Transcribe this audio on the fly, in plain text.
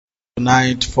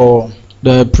Tonight for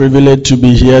the privilege to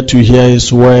be here to hear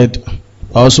His word.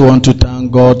 I also want to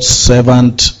thank God's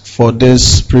servant for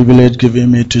this privilege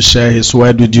given me to share His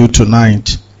word with you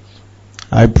tonight.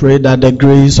 I pray that the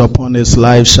grace upon his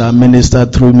life shall minister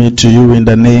through me to you in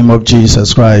the name of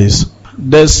Jesus Christ.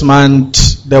 This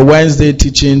month, the Wednesday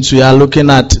teachings, we are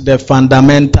looking at the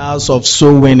fundamentals of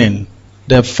soul winning.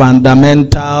 The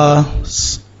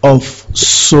fundamentals of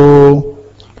soul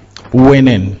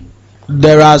winning.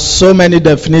 There are so many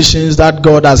definitions that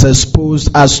God has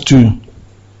exposed us to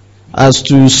as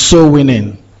to soul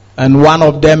winning. And one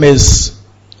of them is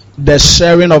the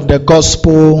sharing of the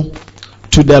gospel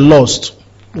to the lost,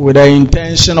 with the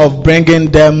intention of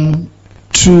bringing them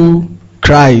to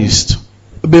Christ.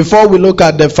 Before we look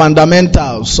at the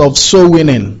fundamentals of soul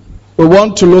winning, we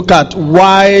want to look at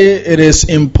why it is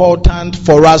important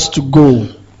for us to go.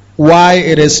 Why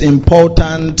it is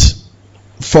important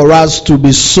for us to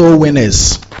be soul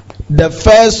winners. The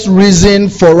first reason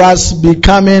for us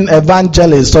becoming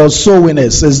evangelists or soul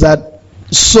winners is that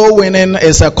soul winning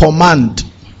is a command.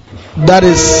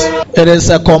 It is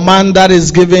a command that is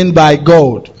given by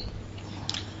God.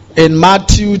 In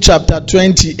Matthew chapter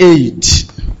 28,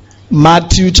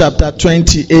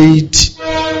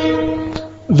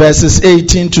 verses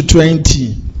 18 to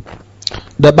 20,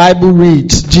 the Bible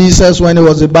reads, Jesus, when he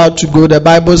was about to go, the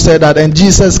Bible said that, and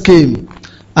Jesus came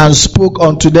and spoke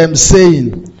unto them,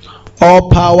 saying, all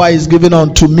power is given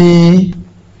unto me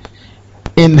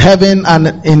in heaven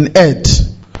and in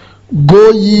earth.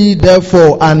 Go ye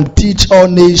therefore and teach all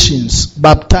nations,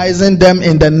 baptizing them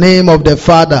in the name of the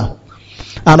Father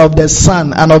and of the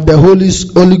Son and of the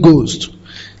Holy Ghost,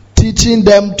 teaching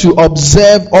them to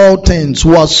observe all things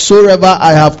whatsoever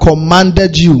I have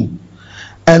commanded you.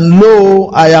 And lo,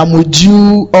 I am with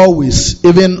you always,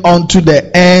 even unto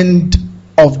the end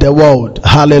of the world.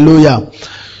 Hallelujah.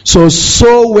 So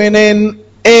soul winning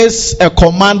is a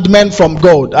commandment from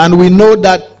God, and we know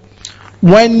that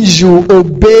when you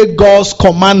obey God's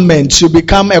commandments, you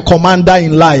become a commander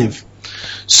in life.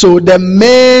 So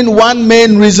one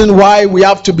main reason why we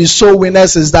have to be soul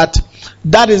winners is that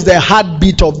is the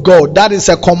heartbeat of God. That is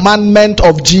a commandment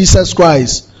of Jesus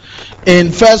Christ.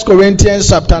 In 1 Corinthians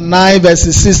chapter 9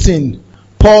 verses 16,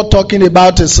 Paul talking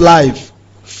about his life.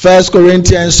 1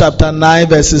 Corinthians chapter 9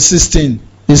 verses 16,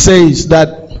 he says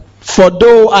that, for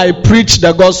though I preach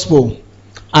the gospel,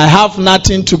 I have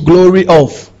nothing to glory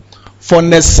of. For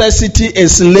necessity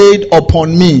is laid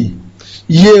upon me.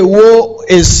 Yea, woe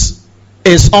is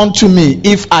unto me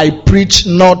if I preach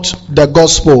not the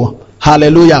gospel.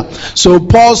 Hallelujah. So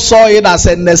Paul saw it as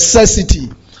a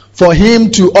necessity for him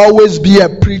to always be a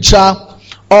preacher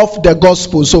of the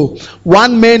gospel. So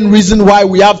one main reason why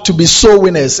we have to be soul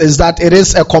winners is that it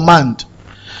is a command.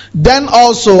 Then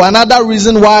also another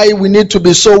reason why we need to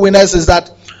be soul winners is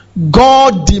that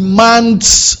God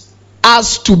demands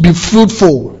us to be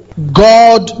fruitful.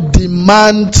 God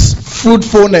demands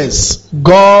fruitfulness.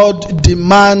 God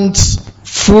demands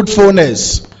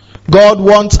fruitfulness. God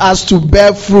wants us to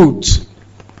bear fruit,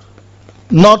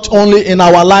 not only in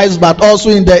our lives but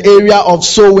also in the area of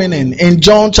soul winning. In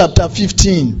John chapter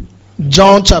 15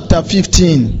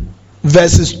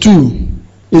 verses 2,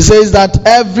 it says that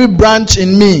every branch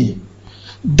in me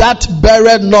that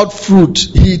beareth not fruit,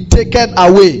 he taketh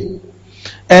away.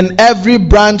 And every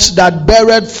branch that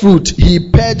beareth fruit, he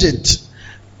purgeth,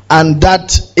 and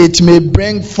that it may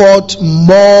bring forth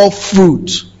more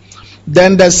fruit.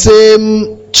 Then the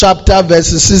same chapter, verse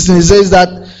 16, it says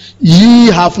that ye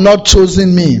have not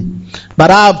chosen me, but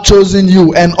I have chosen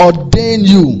you and ordained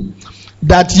you,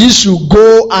 that ye should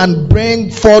go and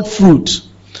bring forth fruit,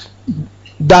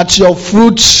 that your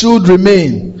fruit should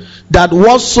remain, that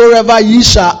whatsoever ye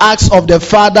shall ask of the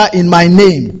Father in my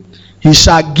name, he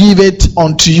shall give it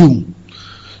unto you.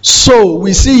 So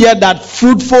we see here that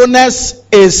fruitfulness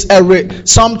is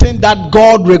something that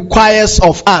God requires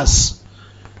of us.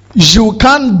 You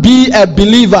can't be a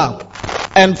believer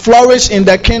and flourish in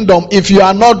the kingdom if you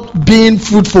are not being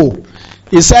fruitful.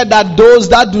 He said that those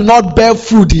that do not bear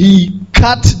fruit, he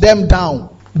cut them down.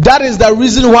 That is the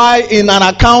reason why in an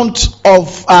account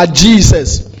of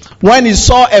Jesus, when he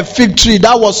saw a fig tree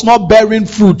that was not bearing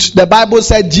fruit, the Bible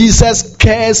said Jesus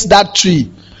cursed that tree.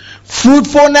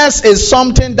 Fruitfulness is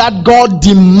something that God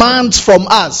demands from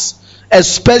us,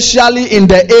 especially in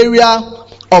the area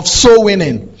of soul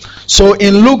winning. So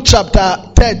in Luke chapter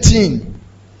 13,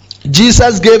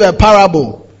 Jesus gave a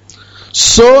parable.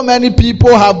 So many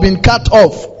people have been cut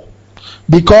off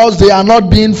because they are not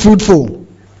being fruitful.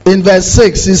 In verse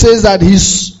 6, he says that he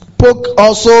spoke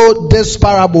also this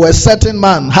parable. A certain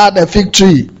man had a fig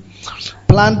tree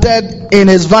planted in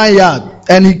his vineyard,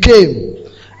 and he came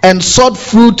and sought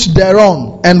fruit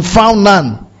thereon, and found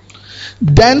none.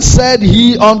 Then said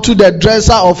he unto the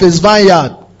dresser of his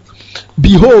vineyard,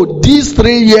 Behold, these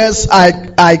 3 years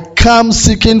I come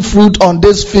seeking fruit on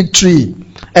this fig tree,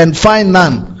 and find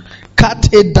none.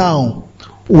 Cut it down.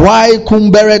 Why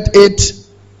cumbereth it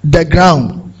the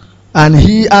ground? And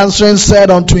he answering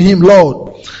said unto him,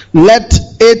 Lord, let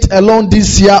it alone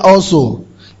this year also,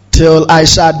 till I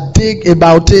shall dig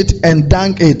about it and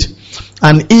dunk it.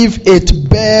 And if it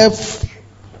bear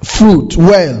fruit,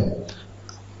 well.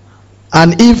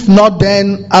 And if not,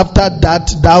 then after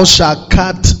that thou shalt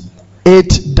cut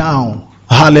it down.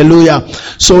 Hallelujah.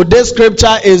 So this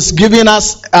scripture is giving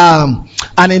us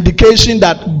an indication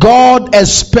that God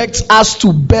expects us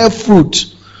to bear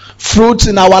fruit. Fruits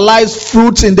in our lives,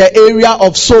 fruits in the area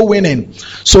of soul winning.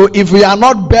 So if we are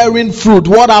not bearing fruit,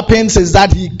 what happens is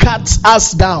that he cuts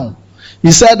us down.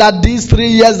 He said that these 3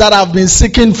 years that I've been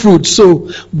seeking fruit.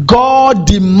 So God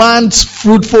demands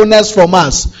fruitfulness from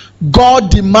us.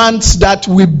 God demands that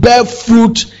we bear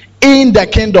fruit in the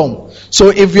kingdom. So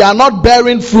if we are not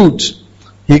bearing fruit,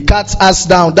 he cuts us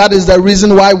down. That is the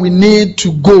reason why we need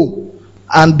to go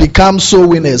and become soul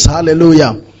winners.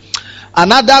 Hallelujah.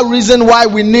 Another reason why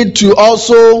we need to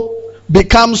also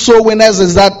become soul winners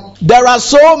is that there are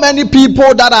so many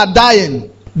people that are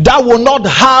dying that will not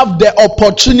have the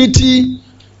opportunity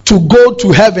to go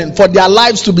to heaven for their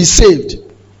lives to be saved.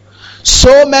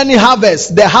 So many harvests.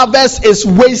 The harvest is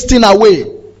wasting away.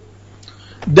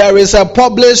 There is a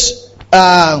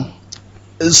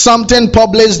something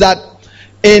published that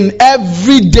in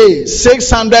every day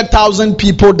 600,000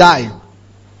 people die.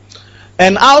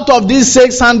 And out of these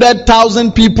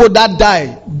 600,000 people that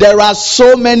die, there are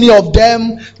so many of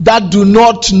them that do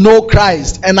not know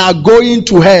Christ and are going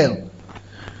to hell.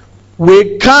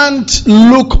 We can't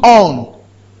look on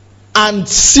and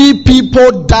see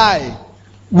people die.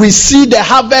 We see the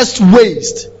harvest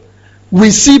waste. We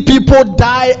see people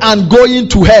die and going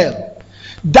to hell.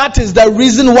 That is the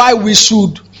reason why we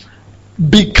should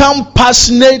become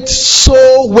passionate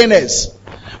soul winners.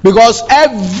 Because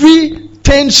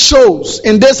everything shows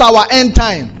in this our end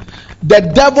time, the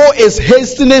devil is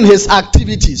hastening his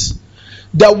activities.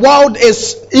 The world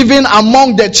is, even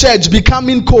among the church,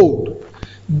 becoming cold.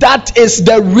 That is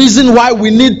the reason why we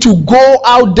need to go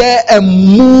out there and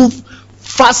move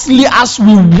fastly as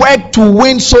we work to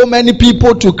win so many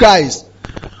people to Christ.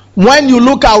 When you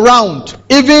look around,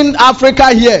 even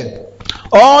Africa here,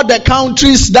 all the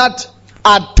countries that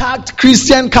attacked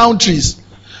Christian countries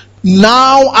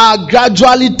now are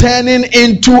gradually turning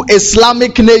into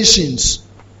Islamic nations.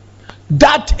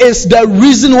 That is the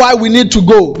reason why we need to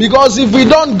go. Because if we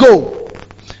don't go,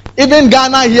 even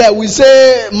Ghana here, we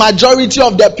say majority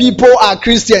of the people are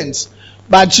Christians.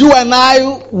 But you and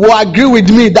I will agree with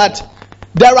me that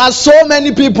there are so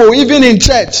many people, even in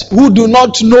church, who do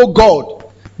not know God.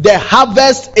 The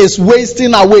harvest is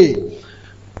wasting away.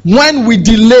 When we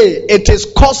delay, it is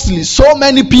costly. So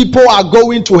many people are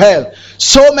going to hell.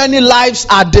 So many lives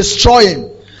are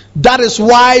destroying. That is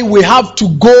why we have to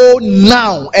go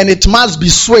now, and it must be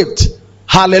swift.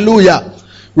 Hallelujah.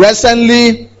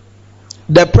 Recently,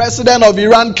 the president of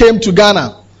Iran came to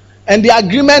Ghana, and the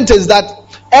agreement is that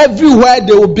everywhere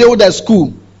they will build a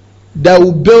school, they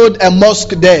will build a mosque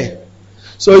there.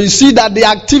 So you see that the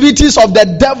activities of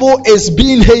the devil is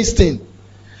being hastened.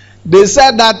 They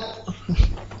said that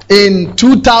in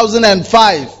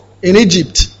 2005 in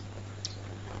Egypt,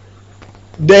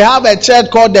 they have a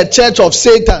church called the Church of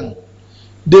Satan.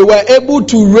 They were able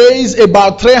to raise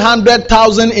about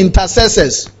 300,000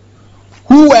 intercessors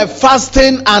who were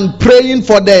fasting and praying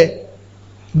for the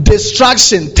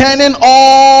destruction, turning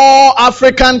all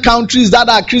African countries that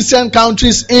are Christian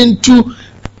countries into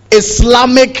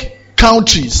Islamic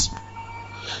countries.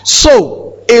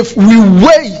 So if we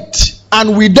wait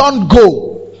and we don't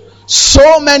go,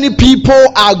 so many people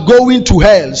are going to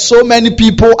hell. So many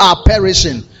people are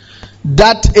perishing.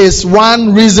 That is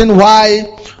one reason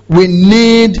why we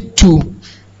need to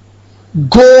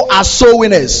go as soul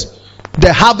winners.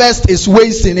 The harvest is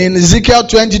wasting. In Ezekiel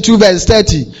 22 verse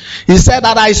 30, he said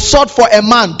that I sought for a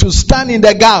man to stand in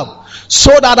the gap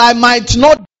so that I might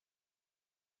not,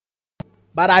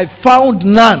 but I found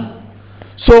none.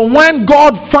 So when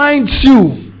God finds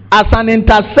you as an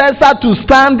intercessor to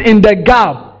stand in the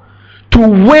gap to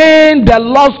win the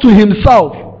lost to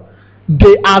himself,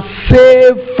 they are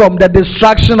saved from the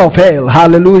destruction of hell.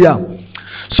 Hallelujah.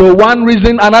 So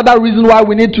another reason why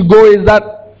we need to go is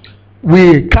that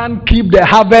we can't keep the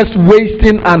harvest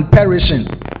wasting and perishing.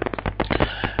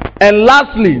 And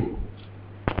lastly,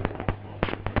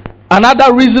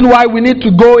 another reason why we need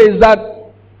to go is that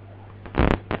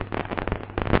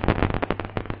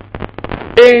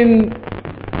in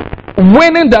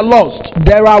winning the lost,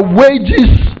 there are wages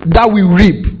that we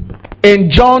reap.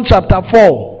 In John chapter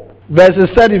 4, verses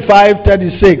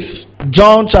 35-36,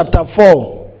 John chapter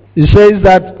 4, it says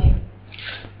that,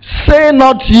 say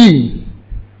not ye,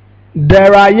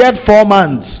 there are yet 4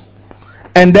 months,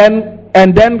 and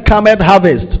then cometh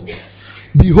harvest.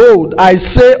 Behold, I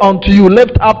say unto you,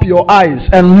 lift up your eyes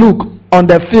and look on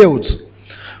the fields,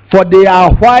 for they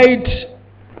are white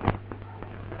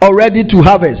already to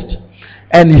harvest.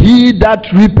 And he that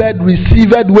reapeth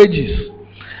receiveth wages,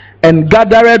 and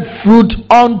gathereth fruit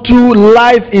unto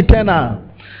life eternal,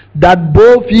 that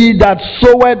both he that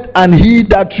soweth and he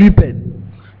that reapeth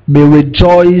may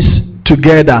rejoice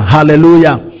together.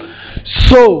 Hallelujah.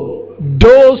 So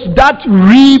those that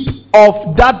reap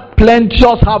of that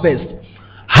plenteous harvest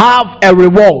have a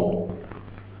reward.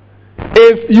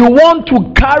 If you want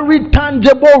to carry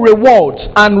tangible rewards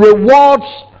and rewards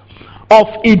of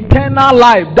eternal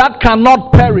life that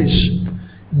cannot perish,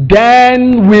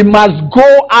 then we must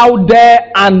go out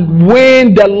there and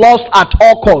win the lost at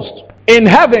all costs. In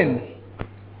heaven,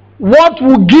 what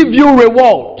will give you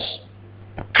rewards,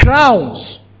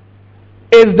 crowns,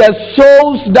 is the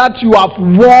souls that you have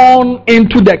won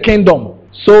into the kingdom.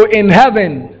 So in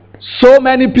heaven, so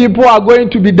many people are going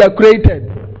to be decorated.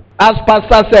 As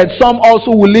Pastor said, some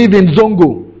also will live in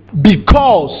Zongo,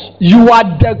 because you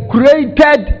are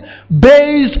decorated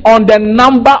based on the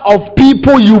number of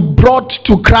people you brought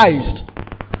to Christ.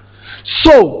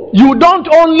 So you don't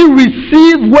only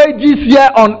receive wages here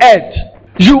on earth,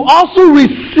 you also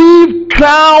receive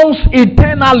crowns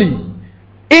eternally,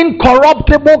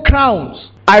 incorruptible crowns.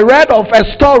 I read of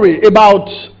a story about,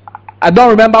 I don't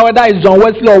remember whether it's John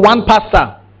Wesley or one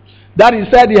pastor, that he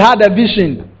said he had a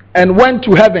vision and went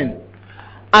to heaven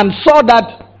and saw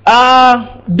that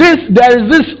there is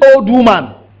this old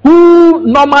woman who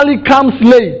normally comes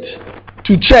late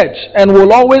to church and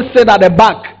will always sit at the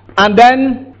back. And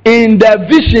then in the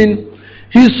vision,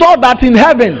 he saw that in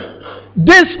heaven,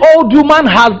 this old woman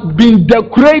has been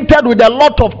decorated with a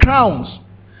lot of crowns.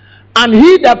 And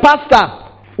he, the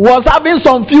pastor, was having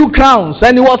some few crowns,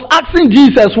 and he was asking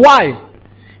Jesus why.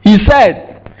 He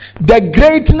said, the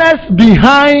greatness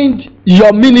behind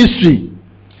your ministry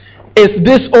is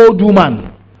this old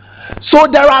woman. So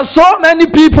there are so many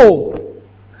people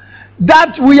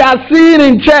that we are seeing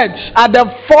in church at the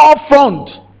forefront,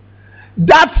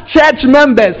 that church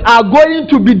members are going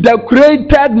to be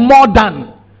decorated more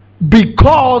than,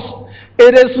 because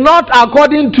it is not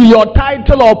according to your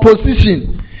title or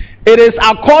position. It is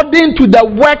according to the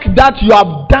work that you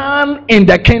have done in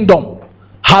the kingdom.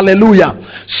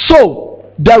 Hallelujah.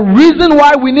 So the reason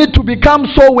why we need to become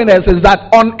soul winners is that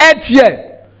on earth here,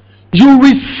 you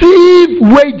receive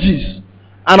wages.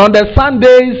 And on the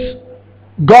Sundays,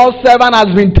 God's servant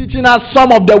has been teaching us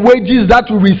some of the wages that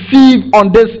we receive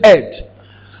on this earth.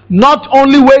 Not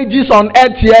only wages on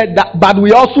earth here, but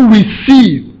we also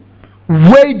receive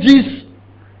wages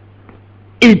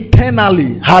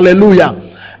eternally. Hallelujah.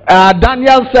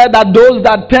 Daniel said that those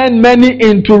that turn many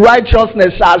into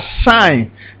righteousness shall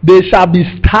shine. They shall be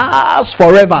stars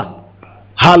forever.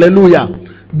 Hallelujah.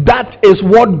 That is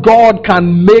what God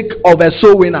can make of a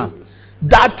soul winner.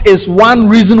 That is one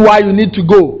reason why you need to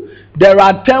go. There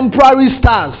are temporary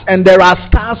stars and there are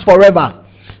stars forever.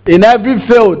 In every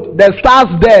field, the stars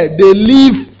there, they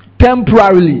live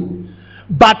temporarily.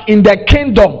 But in the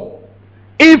kingdom,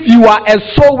 if you are a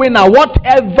soul winner,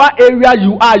 whatever area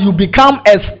you are, you become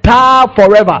a star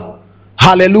forever.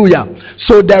 Hallelujah.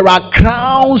 So there are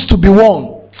crowns to be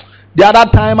won. The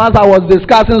other time, as I was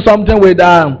discussing something with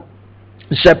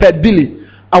Shepherd Billy,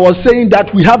 I was saying that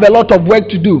we have a lot of work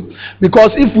to do. Because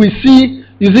if we see,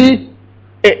 you see,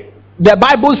 the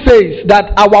Bible says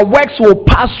that our works will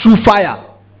pass through fire.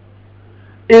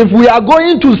 If we are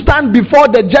going to stand before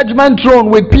the judgment throne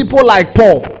with people like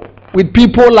Paul, with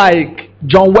people like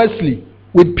John Wesley,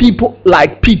 with people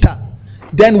like Peter,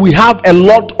 then we have a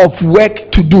lot of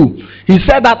work to do. He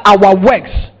said that our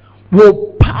works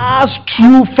will pass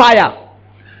through fire,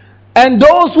 and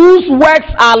those whose works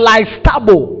are like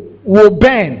stubble will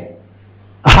burn.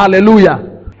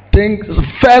 Hallelujah. Think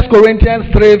 1 Corinthians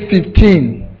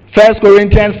 3:15. 1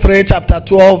 Corinthians 3 chapter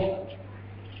 12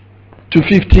 to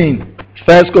 15.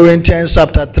 1 Corinthians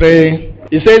chapter 3.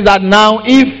 It says that now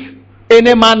if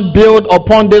any man build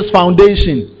upon this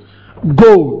foundation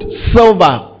gold,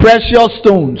 silver, precious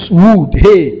stones, wood,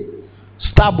 hay,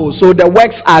 stubble, so the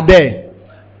works are there,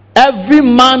 every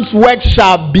man's work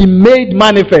shall be made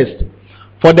manifest,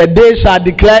 for the day shall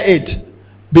declare it,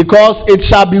 because it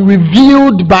shall be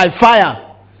revealed by fire,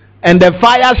 and the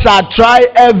fire shall try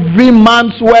every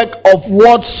man's work of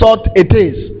what sort it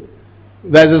is.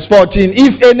 Verses 14.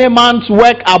 If any man's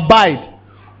work abide,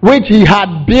 which he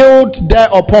had built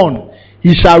thereupon,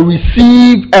 he shall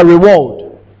receive a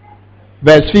reward.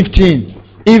 Verse 15.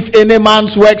 If any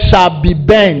man's work shall be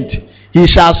burnt, he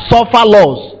shall suffer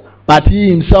loss, but he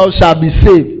himself shall be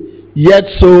saved, yet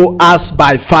so as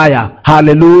by fire.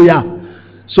 Hallelujah.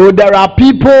 So there are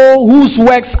people whose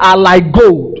works are like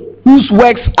gold, whose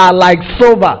works are like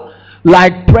silver,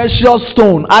 like precious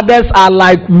stone. Others are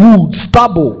like wood,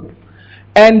 stubble.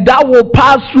 And that will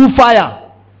pass through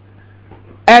fire.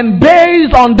 And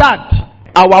based on that,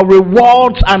 our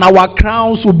rewards and our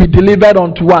crowns will be delivered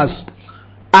unto us.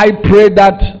 I pray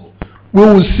that we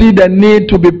will see the need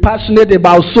to be passionate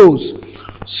about souls,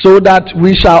 so that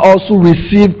we shall also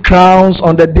receive crowns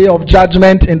on the day of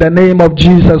judgment in the name of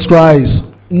Jesus Christ.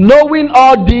 Knowing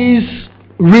all these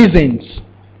reasons,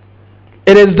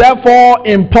 it is therefore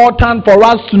important for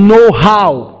us to know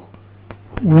how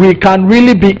we can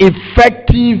really be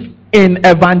effective in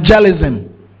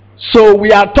evangelism. So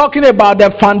we are talking about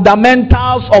the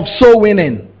fundamentals of soul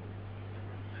winning.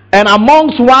 And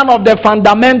amongst one of the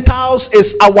fundamentals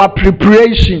is our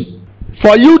preparation.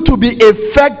 For you to be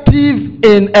effective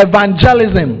in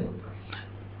evangelism,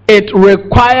 it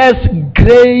requires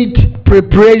great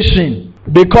preparation,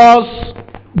 because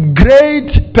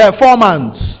great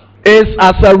performance is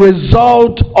as a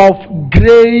result of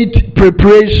great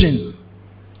preparation.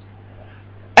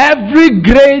 Every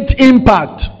great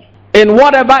impact in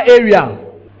whatever area,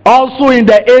 also in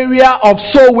the area of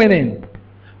soul winning,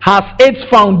 has its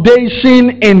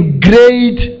foundation in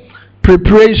great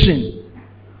preparation.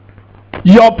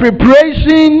 Your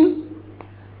preparation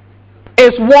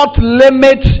is what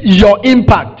limits your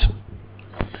impact.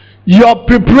 Your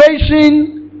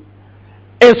preparation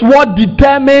is what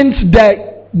determines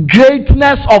the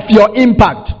greatness of your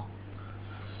impact.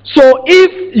 So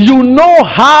if you know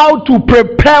how to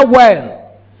prepare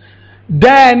well,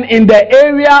 then in the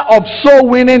area of soul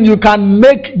winning, you can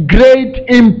make great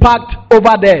impact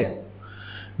over there.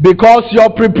 Because your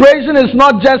preparation is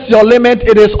not just your limit,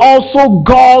 it is also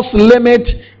God's limit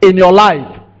in your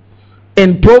life.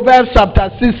 In Proverbs chapter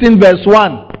 16 verse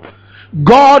 1,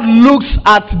 God looks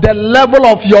at the level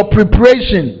of your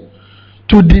preparation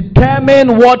to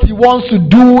determine what He wants to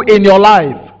do in your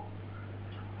life.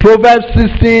 Proverbs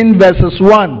 16 verses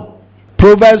 1.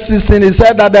 Proverbs 16, it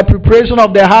said that the preparation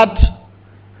of the heart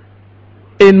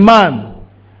in man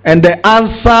and the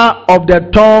answer of the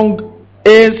tongue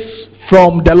is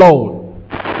from the Lord.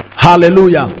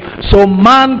 Hallelujah. So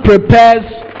man prepares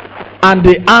and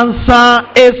the answer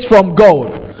is from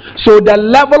God. So the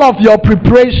level of your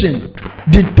preparation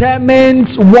determines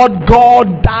what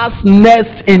God does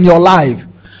next in your life.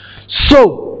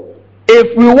 So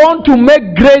if we want to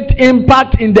make great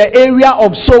impact in the area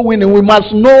of soul winning, we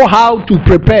must know how to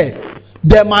prepare.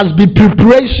 There must be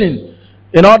preparation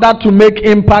in order to make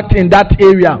impact in that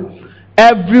area.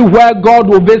 Everywhere God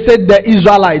will visit the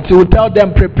Israelites, He will tell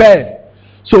them, prepare.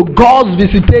 So God's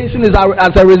visitation is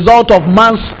as a result of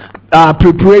man's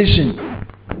preparation.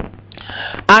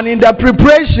 And in the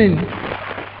preparation,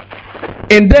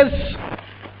 in this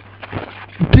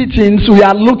teachings, we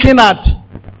are looking at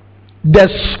the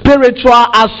spiritual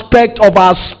aspect of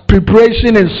our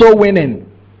preparation in soul winning.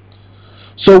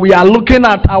 So we are looking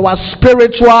at our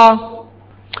spiritual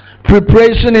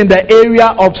preparation in the area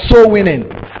of soul winning.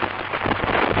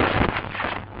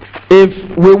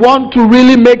 If we want to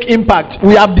really make impact,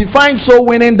 we have defined soul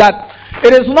winning that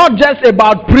it is not just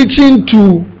about preaching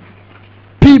to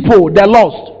people, the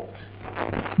lost.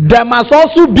 There must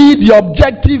also be the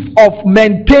objective of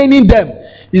maintaining them.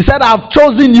 He said, I've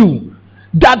chosen you,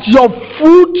 that your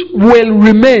fruit will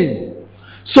remain.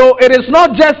 So it is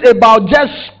not just about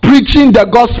just preaching the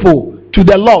gospel to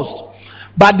the lost,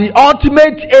 but the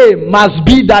ultimate aim must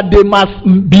be that they must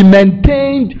be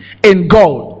maintained in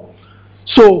God.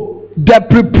 So the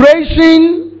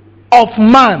preparation of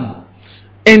man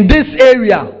in this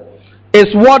area is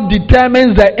what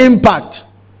determines the impact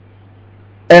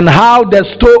and how the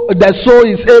soul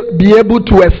is be able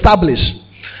to establish.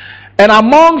 And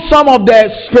among some of the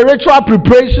spiritual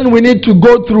preparation we need to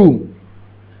go through,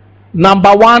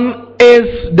 number one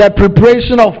is the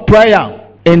preparation of prayer.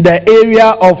 In the area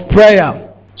of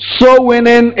prayer, soul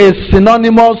winning is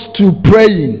synonymous to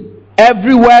praying.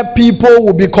 Everywhere people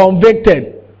will be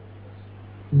convicted,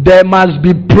 there must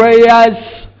be prayers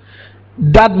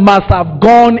that must have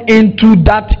gone into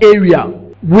that area.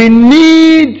 We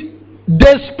need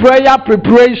this prayer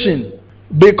preparation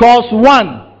because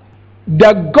one,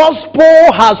 the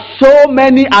gospel has so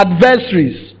many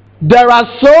adversaries. There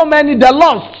are so many, the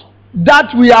lost,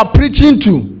 that we are preaching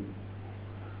to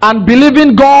and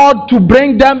believing God to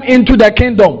bring them into the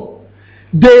kingdom.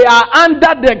 they are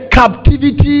under the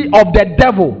captivity of the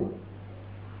devil.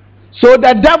 So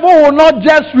the devil will not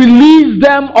just release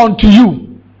them unto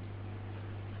you.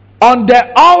 On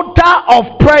the altar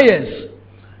of prayers,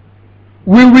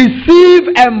 we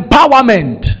receive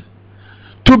empowerment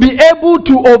to be able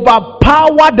to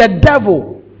overpower the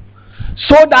devil,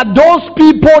 so that those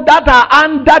people that are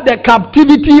under the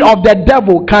captivity of the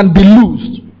devil can be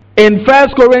loosed. In 1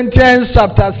 Corinthians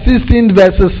chapter 16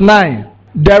 verses 9,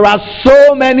 there are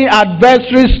so many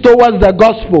adversaries towards the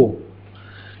gospel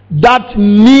that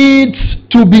needs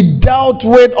to be dealt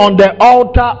with on the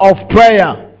altar of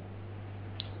prayer.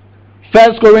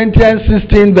 1 Corinthians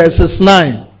 16 verses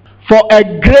 9. For a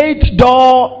great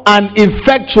door and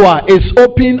effectual is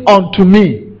open unto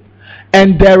me,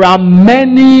 and there are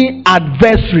many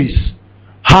adversaries.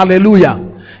 Hallelujah.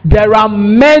 There are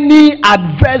many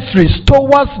adversaries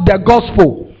towards the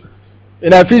gospel.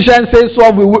 In Ephesians says,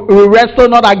 so we wrestle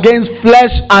not against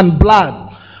flesh and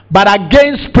blood, but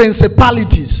against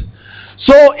principalities.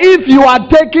 So if you are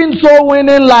taking soul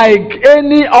winning like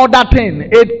any other thing,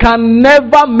 it can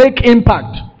never make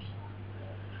impact.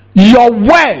 Your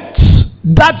words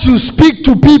that you speak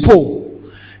to people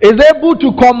is able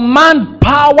to command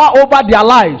power over their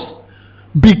lives,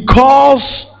 because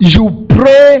you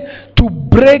pray to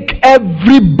break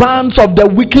every bands of the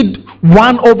wicked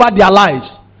one over their lives.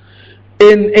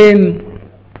 In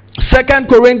 2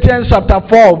 Corinthians chapter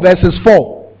 4 verses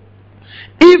 4,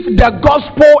 if the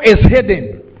gospel is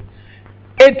hidden,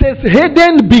 it is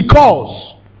hidden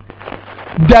because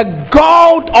the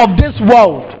God of this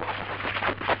world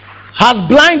has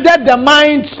blinded the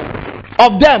minds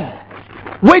of them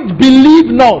which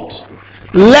believe not,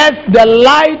 lest the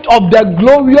light of the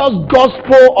glorious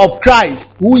gospel of Christ,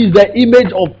 who is the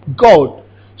image of God,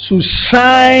 should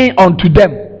shine unto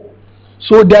them.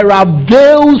 So there are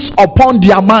veils upon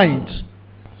their minds.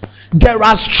 There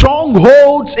are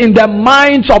strongholds in the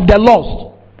minds of the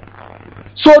lost.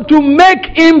 So to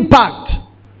make impact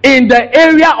in the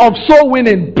area of soul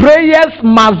winning, prayers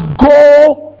must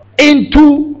go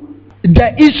into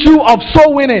the issue of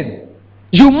soul winning.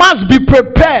 You must be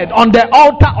prepared on the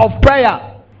altar of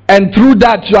prayer, and through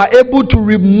that you are able to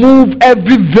remove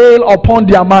every veil upon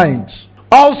their minds.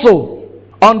 Also,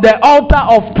 on the altar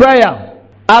of prayer,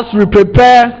 as we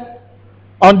prepare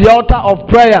on the altar of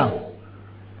prayer,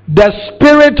 the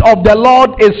Spirit of the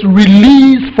Lord is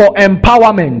released for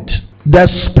empowerment. The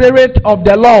Spirit of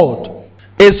the Lord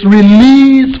is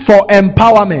released for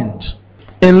empowerment.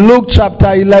 In Luke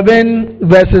chapter 11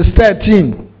 verses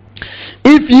 13,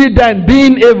 if ye then,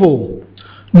 being evil,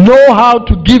 know how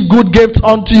to give good gifts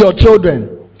unto your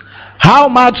children, how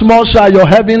much more shall your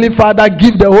heavenly Father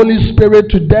give the Holy Spirit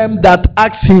to them that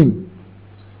ask him?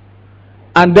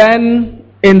 And then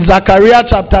in Zechariah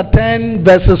chapter 10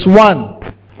 verses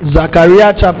 1,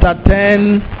 Zechariah chapter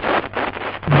 10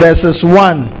 verses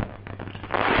 1,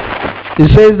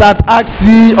 it says that ask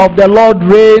ye of the Lord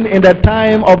rain in the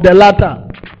time of the latter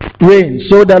rain,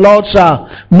 so the Lord shall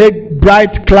make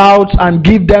bright clouds and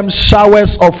give them showers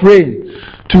of rain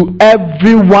to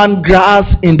every one grass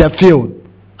in the field.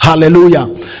 Hallelujah.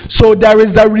 So there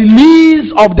is the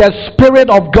release of the Spirit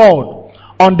of God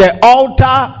on the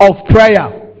altar of prayer.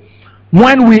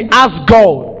 When we ask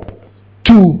God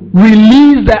to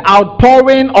release the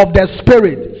outpouring of the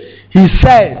Spirit, He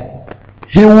said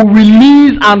He will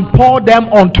release and pour them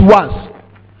onto us.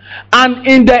 And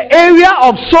in the area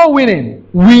of soul winning,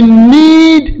 we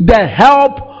need the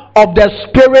help of the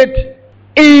Spirit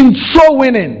in soul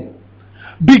winning,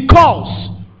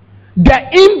 because the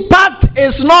impact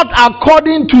is not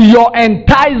according to your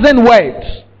enticing words.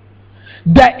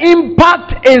 The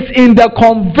impact is in the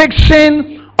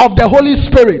conviction of the Holy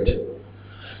Spirit.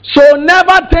 So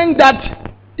never think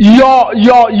that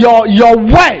your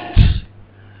words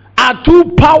are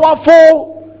too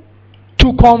powerful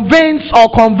to convince or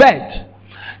convert.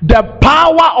 The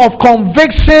power of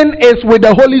conviction is with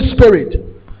the Holy Spirit.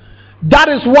 That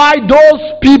is why those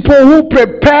people who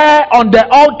prepare on the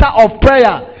altar of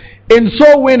prayer in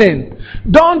soul winning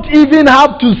don't even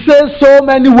have to say so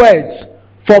many words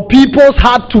for people's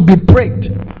heart to be pricked.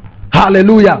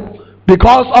 Hallelujah.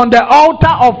 Because on the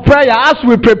altar of prayer, as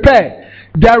we prepare,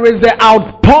 there is the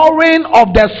outpouring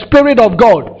of the Spirit of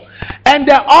God. And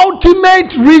the ultimate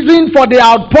reason for the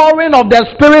outpouring of the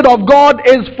Spirit of God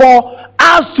is for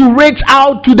us to reach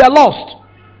out to the lost.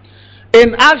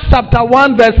 In Acts chapter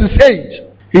 1 verses 8,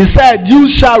 he said, you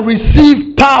shall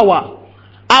receive power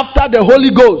after the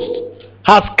Holy Ghost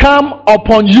has come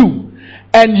upon you,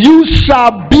 and you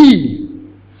shall be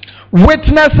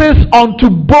witnesses unto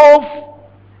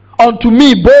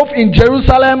me both in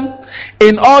Jerusalem,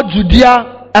 in all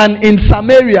Judea, and in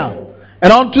Samaria,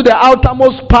 and unto the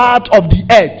outermost part of the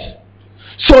earth.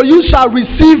 So you shall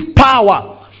receive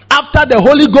power after the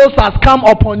Holy Ghost has come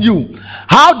upon you.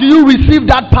 How do you receive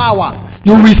that power?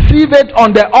 You receive it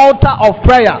on the altar of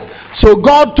prayer. So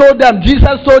God told them,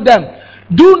 Jesus told them,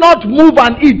 do not move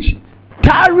and eat.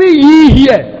 Tarry ye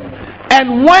here.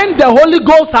 And when the Holy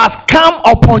Ghost has come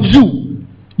upon you,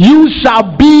 you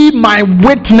shall be my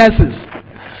witnesses.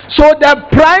 So the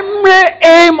primary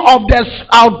aim of the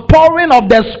outpouring of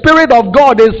the Spirit of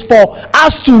God is for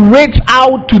us to reach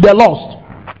out to the lost.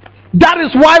 That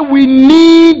is why we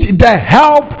need the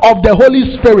help of the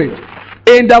Holy Spirit.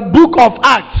 In the book of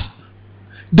Acts,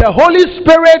 the Holy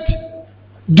Spirit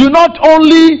do not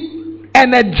only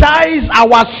energize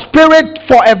our spirit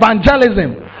for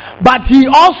evangelism, but he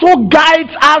also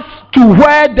guides us to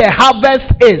where the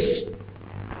harvest is.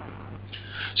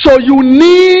 So you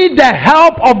need the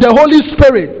help of the Holy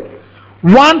Spirit.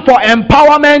 One, for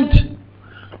empowerment.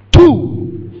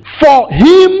 Two, for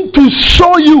him to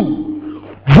show you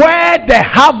where the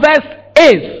harvest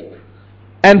is,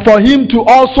 and for him to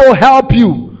also help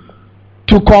you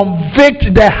to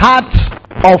convict the hearts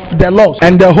of the lost.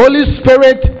 And the Holy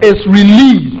Spirit is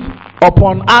released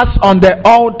upon us on the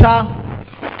altar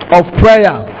of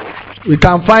prayer. We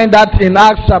can find that in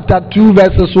Acts chapter 2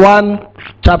 verses 1,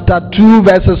 chapter 2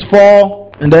 verses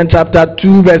 4, and then chapter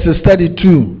 2 verses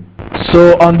 32.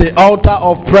 So on the altar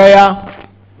of prayer,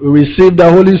 we receive the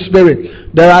Holy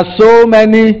Spirit. There are so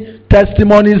many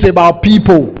testimonies about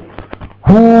people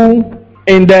who,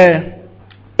 in the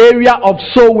area of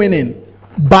soul winning,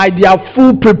 by their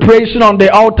full preparation on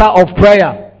the altar of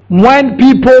prayer, when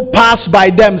people pass by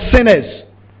them, sinners,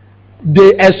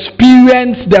 they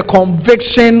experience the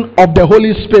conviction of the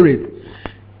Holy Spirit.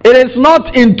 It is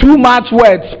not in too much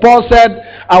words. Paul said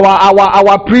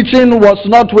our preaching was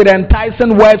not with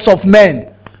enticing words of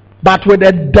men, but with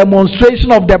a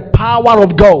demonstration of the power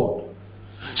of God.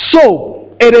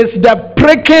 So it is the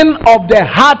pricking of the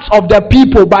hearts of the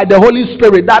people by the Holy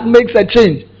Spirit that makes a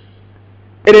change.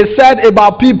 It is said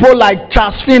about people like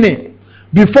Charles Finney,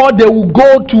 before they will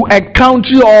go to a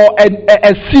country or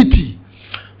a city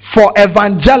for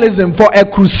evangelism, for a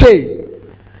crusade,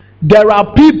 there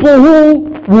are people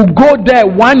who will go there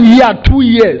 1 year, 2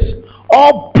 years,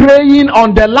 all praying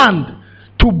on the land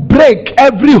to break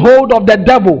every hold of the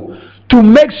devil, to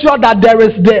make sure that there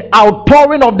is the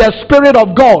outpouring of the Spirit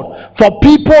of God for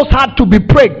people's heart to be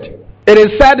pricked. It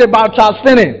is said about Charles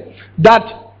Finney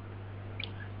that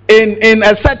in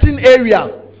a certain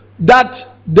area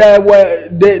that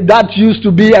that used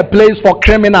to be a place for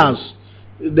criminals.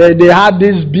 They have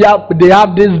this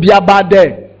beer bar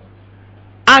there.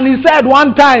 And he said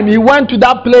one time he went to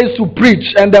that place to preach,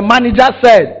 and the manager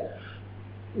said,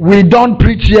 "We don't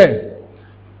preach here."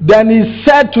 Then he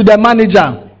said to the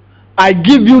manager, "I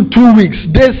give you 2 weeks.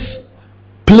 This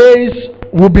place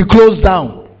will be closed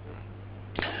down."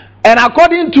 And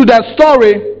according to the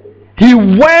story, he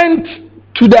went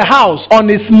to the house on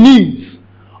his knees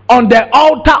on the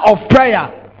altar of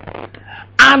prayer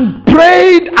and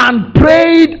prayed and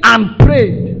prayed and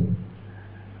prayed.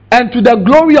 And to the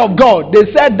glory of God,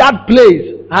 they said that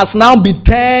place has now been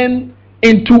turned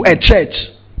into a church.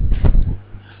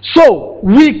 So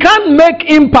we can't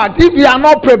make impact if we are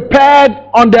not prepared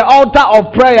on the altar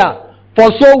of prayer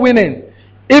for soul winning.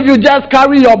 If you just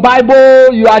carry your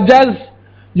Bible, you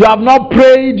have not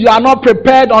prayed, you are not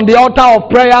prepared on the altar of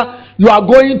prayer, you are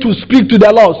going to speak to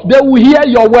the lost. They will hear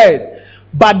your word,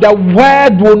 but the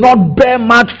word will not bear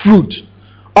much fruit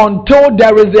until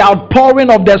there is the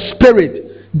outpouring of the Spirit.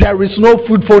 There is no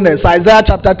fruitfulness. Isaiah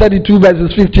chapter 32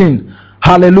 verses 15.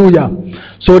 Hallelujah.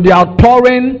 So the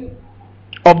outpouring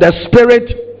of the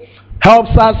Spirit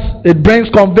helps us. It brings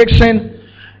conviction.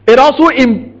 It also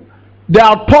the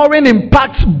outpouring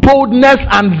impacts boldness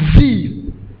and zeal,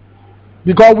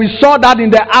 because we saw that in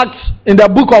the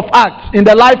book of Acts, in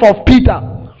the life of Peter.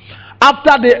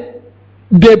 After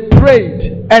they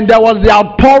prayed and there was the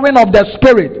outpouring of the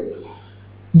Spirit,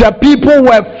 the people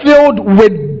were filled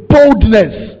with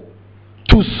boldness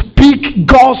to speak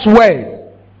God's word.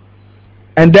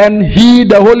 And then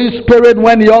the Holy Spirit,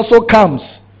 when he also comes,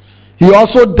 he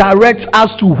also directs us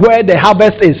to where the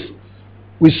harvest is.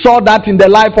 We saw that in the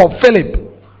life of Philip,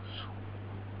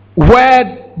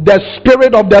 where the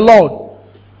Spirit of the Lord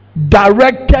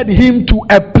directed him to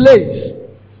a place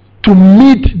to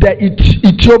meet the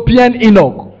Ethiopian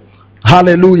Enoch.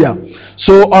 Hallelujah.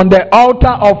 So on the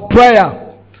altar of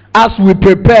prayer, as we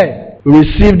prepare, we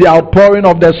receive the outpouring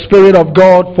of the Spirit of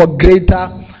God for greater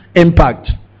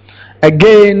impact.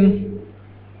 Again,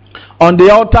 on the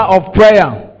altar of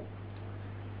prayer,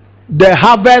 the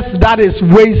harvest that is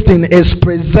wasting is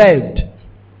preserved.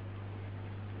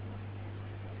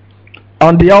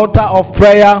 on the altar of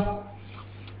prayer,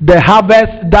 the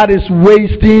harvest that is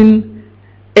wasting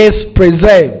is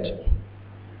preserved.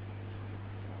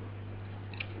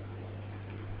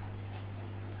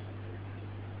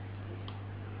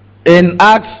 In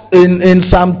Acts, in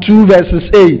Psalm 2 verses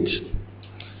 8,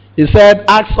 he said,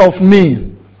 "Ask of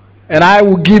me, and I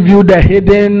will give you the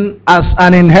hidden as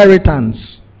an inheritance."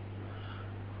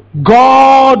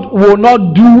 God will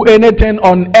not do anything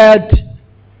on earth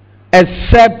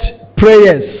except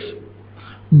prayers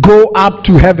go up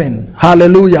to heaven.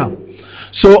 Hallelujah.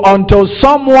 So until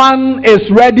someone is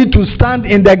ready to stand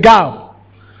in the gap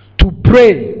to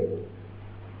pray,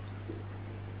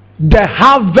 the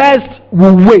harvest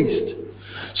will waste.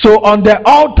 So on the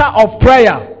altar of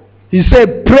prayer, he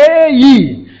said, "Pray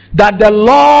ye that the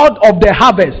Lord of the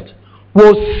harvest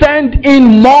will send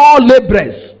in more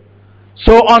laborers."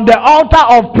 So on the altar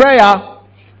of prayer,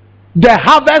 the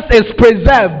harvest is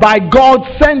preserved by God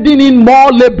sending in more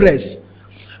laborers.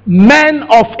 Men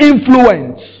of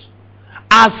influence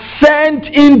are sent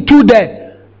into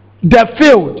the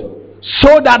field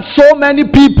so that so many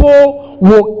people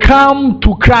will come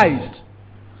to Christ.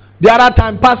 The other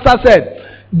time, Pastor said,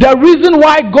 the reason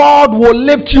why God will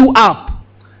lift you up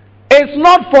is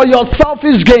not for your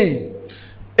selfish gain.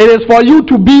 It is for you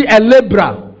to be a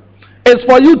laborer. It's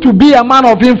for you to be a man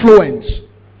of influence.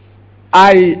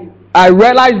 I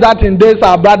realized that in this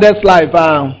our brother's life,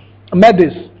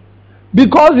 Medis,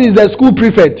 because he's a school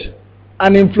prefect,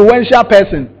 an influential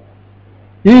person,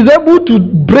 he is able to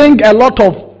bring a lot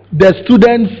of the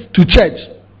students to church.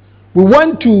 We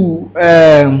went to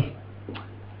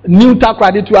New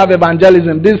Takrady to have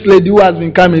evangelism. This lady who has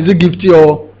been coming, is it Gifty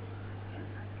or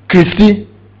Christy?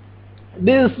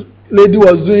 This lady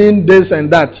was doing this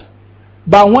and that.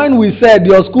 But when we said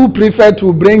your school prefect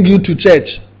will bring you to church,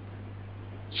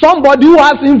 somebody who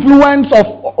has influence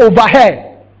over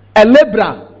her, a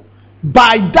laborer,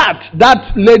 by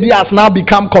that lady has now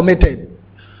become committed.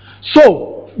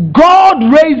 So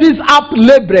God raises up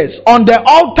laborers on the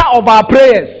altar of our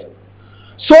prayers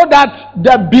so that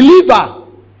the believer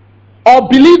or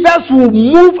believers will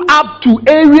move up to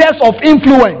areas of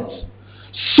influence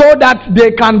so that they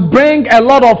can bring a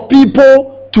lot of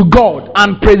people to God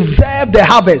and preserve the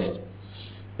harvest.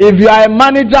 If you are a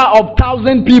manager of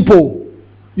 1,000 people,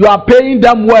 you are paying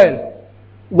them well.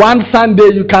 One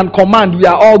Sunday you can command, we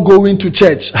are all going to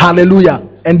church. Hallelujah.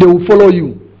 And they will follow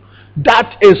you.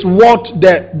 That is what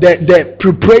the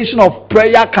preparation of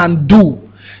prayer can do.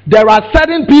 There are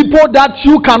certain people that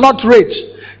you cannot reach.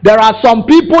 There are some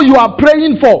people you are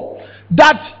praying for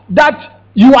that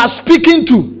you are speaking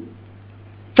to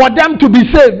for them to be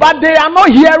saved, but they are not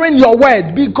hearing your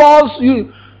word because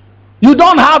you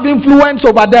don't have influence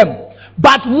over them.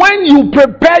 But when you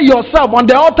prepare yourself on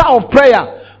the altar of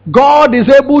prayer, God is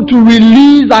able to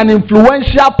release an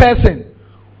influential person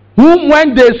whom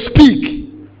when they speak,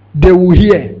 they will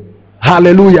hear.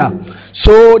 Hallelujah.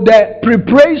 So the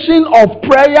preparation of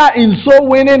prayer in soul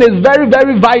winning is very,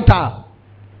 very vital.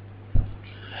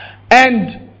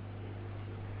 And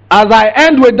as I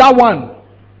end with that one,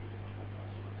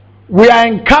 we are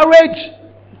encouraged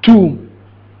to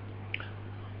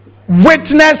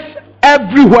witness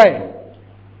everywhere.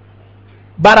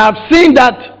 But I've seen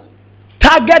that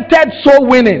targeted soul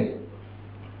winning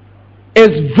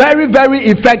is very, very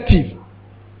effective.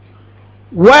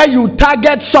 Where you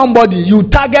target somebody, you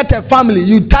target a family,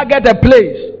 you target a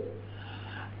place,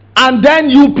 and then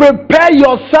you prepare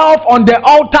yourself on the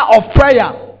altar of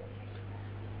prayer.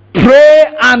 Pray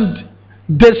and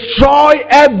destroy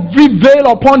every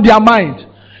veil upon their mind.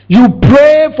 You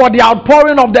pray for the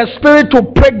outpouring of the Spirit to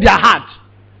prick their heart.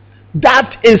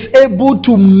 That is able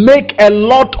to make a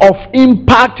lot of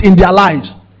impact in their lives.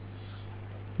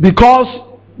 Because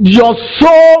your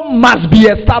soul must be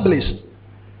established.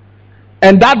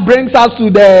 And that brings us to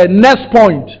the next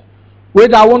point,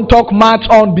 which I won't talk much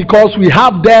on because we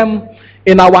have them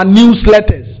in our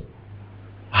newsletters.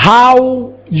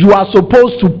 How you are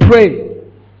supposed to pray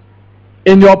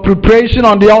in your preparation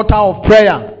on the altar of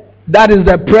prayer. That is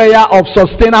the prayer of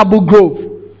sustainable growth.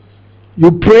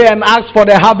 You pray and ask for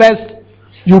the harvest.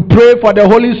 You pray for the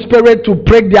Holy Spirit to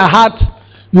prick their heart.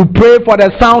 You pray for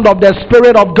the sound of the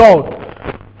Spirit of God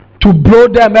to blow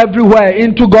them everywhere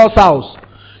into God's house.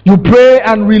 You pray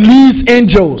and release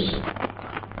angels,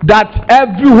 that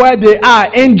everywhere they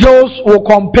are, angels will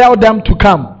compel them to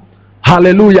come.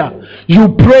 Hallelujah.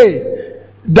 You pray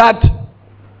that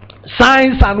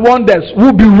signs and wonders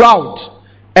will be wrought,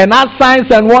 and as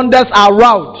signs and wonders are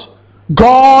wrought,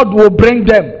 God will bring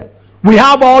them. We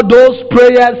have all those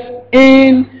prayers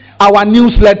in our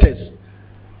newsletters.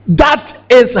 That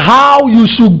is how you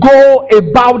should go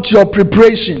about your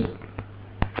preparation.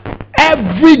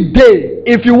 Every day,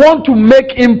 if you want to make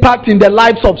impact in the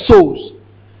lives of souls,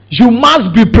 you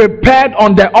must be prepared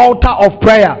on the altar of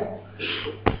prayer.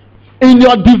 In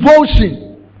your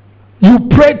devotion, you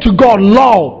pray to God,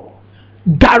 Lord,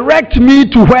 direct me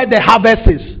to where the harvest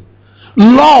is.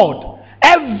 Lord,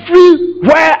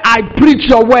 everywhere I preach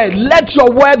your word, let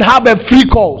your word have a free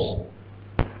course.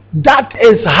 That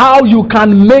is how you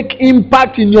can make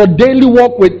impact in your daily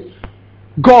walk with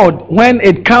God when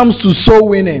it comes to soul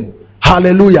winning.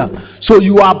 Hallelujah. So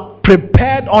you are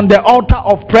prepared on the altar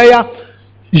of prayer.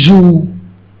 You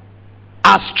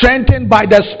are strengthened by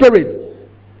the Spirit.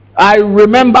 I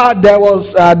remember there was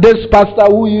this pastor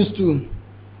who used to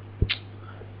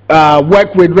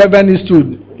work with Reverend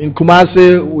Eastwood in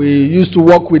Kumasi. We used to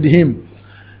work with him.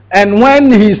 And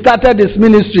when he started his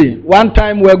ministry, one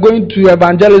time we were going to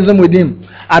evangelism with him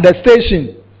at the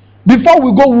station. Before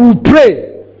we go, we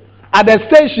pray at the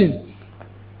station.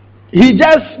 He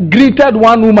just greeted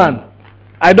one woman.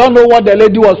 I don't know what the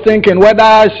lady was thinking,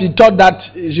 whether she thought that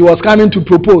she was coming to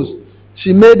propose.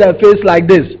 She made her face like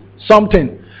this,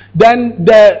 something. Then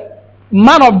the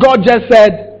man of God just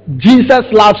said, Jesus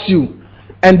loves you.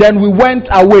 And then we went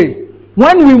away.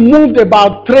 When we moved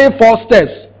about 3-4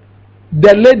 steps,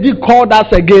 the lady called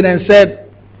us again and said,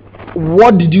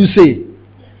 what did you say?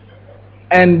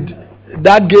 And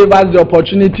that gave us the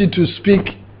opportunity to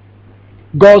speak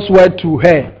God's word to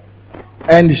her.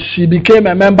 And she became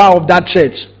a member of that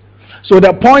church. So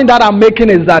the point that I'm making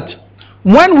is that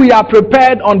when we are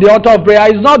prepared on the altar of prayer,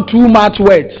 it's not too much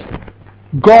words.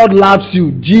 God loves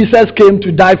you. Jesus came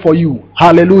to die for you.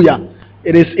 Hallelujah.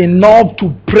 It is enough to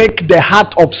break the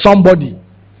heart of somebody.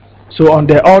 So on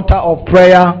the altar of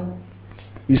prayer,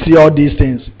 we see all these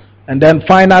things. And then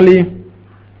finally,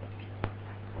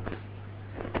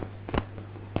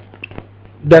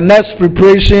 the next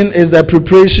preparation is the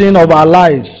preparation of our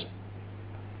lives.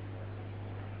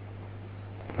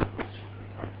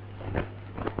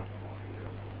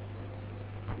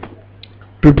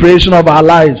 Preparation of our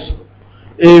lives.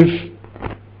 If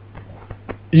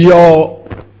your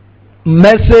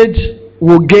message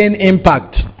will gain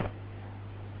impact,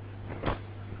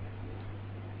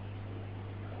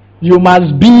 you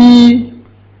must be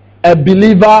a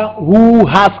believer who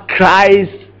has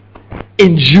Christ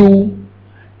in you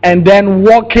and then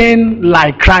walking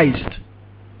like Christ.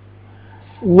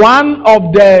 One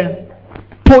of the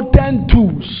potent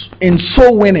tools in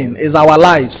soul winning is our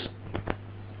lives.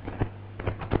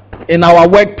 In our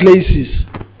workplaces,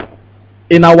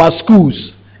 in our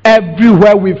schools,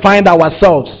 everywhere we find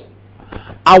ourselves,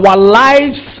 our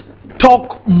lives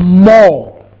talk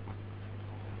more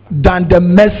than the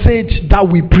message that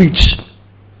we preach.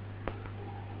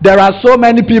 There are so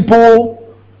many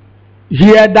people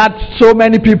here that so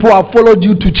many people have followed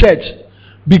you to church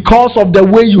because of the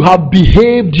way you have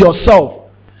behaved yourself.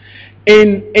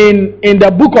 In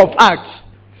the book of Acts,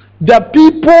 the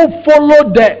people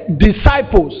followed the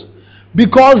disciples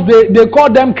because they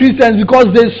called them Christians because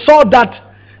they saw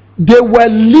that they were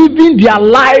living their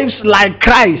lives like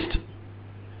Christ.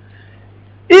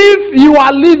 If you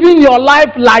are living your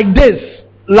life like this,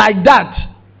 like that,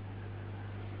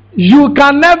 you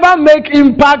can never make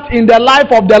impact in the life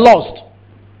of the lost.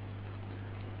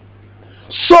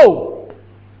 So,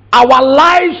 our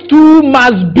lives too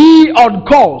must be on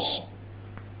course.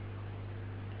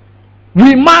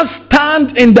 We must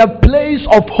stand in the place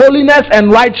of holiness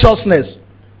and righteousness.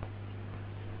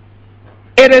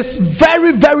 It is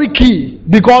very, very key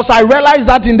because I realized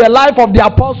that in the life of the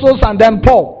apostles and then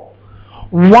Paul,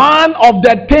 one of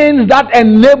the things that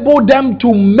enabled them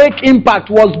to make impact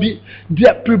was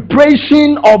the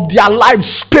preparation of their lives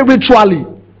spiritually.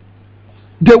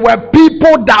 They were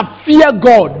people that fear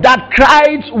God, that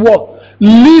Christ was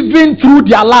living through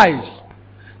their lives.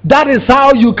 That is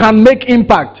how you can make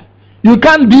impact. You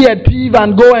can't be a thief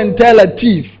and go and tell a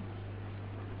thief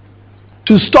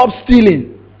to stop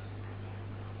stealing.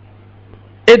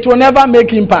 It will never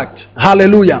make impact.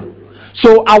 Hallelujah.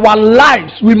 So our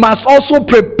lives, we must also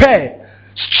prepare,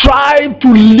 strive to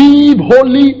live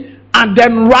holy and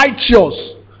then righteous.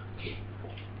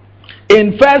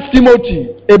 In 1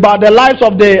 Timothy, about the lives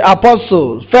of the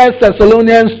apostles, 1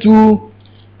 Thessalonians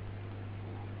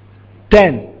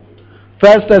 2:10.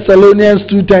 1 Thessalonians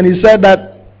 2:10, he said that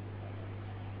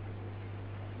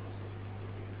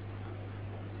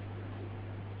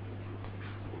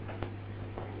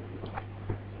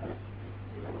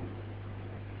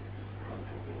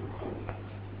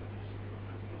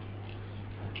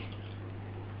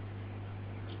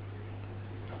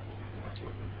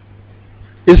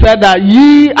he said that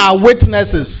ye are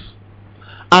witnesses,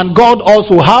 and God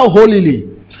also, how holily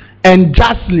and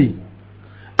justly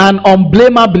and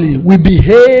unblameably we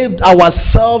behaved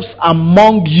ourselves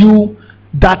among you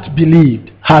that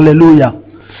believed. Hallelujah.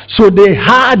 So they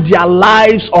had their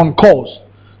lives on course.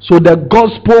 So the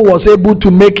gospel was able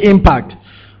to make impact.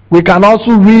 We can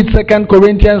also read 2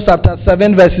 Corinthians chapter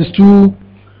 7 verses 2, 1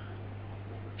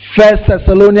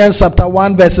 Thessalonians chapter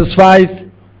 1 verses 5,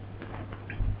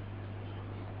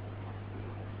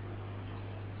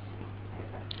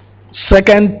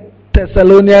 2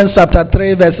 Thessalonians chapter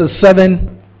 3 verses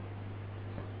 7,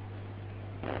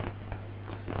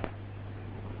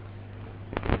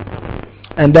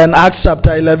 and then Acts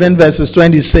chapter 11 verses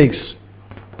 26.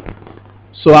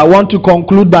 So I want to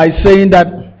conclude by saying that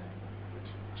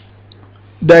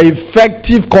the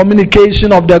effective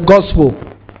communication of the gospel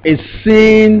is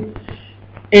seen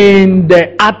in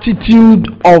the attitude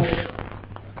of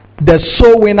the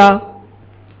soul winner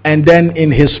and then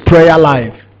in his prayer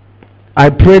life. I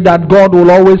pray that God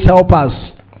will always help us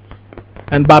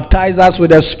and baptize us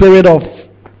with the spirit of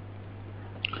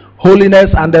holiness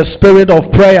and the spirit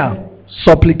of prayer,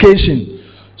 supplication,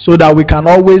 so that we can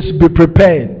always be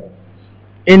prepared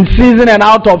in season and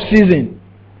out of season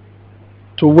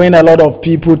to win a lot of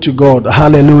people to God.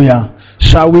 Hallelujah.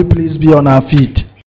 Shall we please be on our feet?